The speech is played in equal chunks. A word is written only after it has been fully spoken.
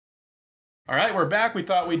All right, we're back. We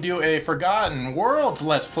thought we'd do a Forgotten Worlds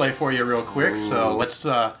Let's Play for you real quick. Ooh. So let's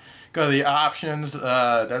go to the options.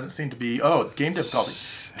 Doesn't seem to be... Oh, game difficulty.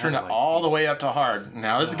 Turn it all the way up to hard.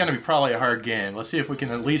 Now, this is going to be probably a hard game. Let's see if we can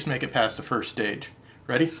at least make it past the first stage.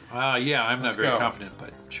 Ready? Yeah, I'm not very confident,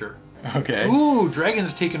 but sure. Okay. Ooh,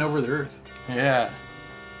 dragons taking over the Earth. Yeah.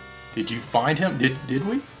 Did you find him? Did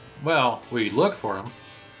we? Well, we looked for him.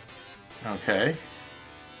 Okay.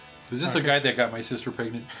 Is this the guy that got my sister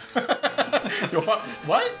pregnant?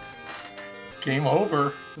 What? Game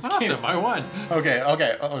over. Awesome, I won. Okay.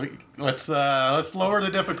 Let's lower the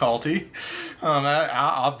difficulty.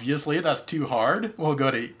 Obviously, that's too hard. We'll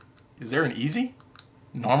go to... Is there an easy?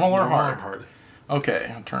 Normal or hard? Hard. Okay,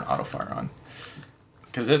 I'll turn auto fire on.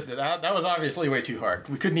 Because that was obviously way too hard.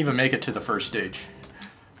 We couldn't even make it to the first stage.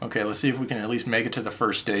 Okay, let's see if we can at least make it to the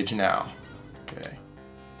first stage now. Okay.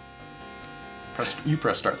 You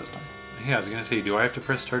press start this time. Yeah, I was going to say, do I have to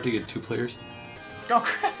press start to get 2 players? Oh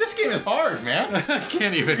crap, this game is hard, man. I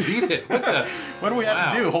can't even beat it. What do we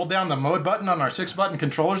have to do? Hold down the mode button on our 6-button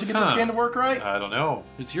controllers to get this game to work right? I don't know.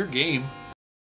 It's your game.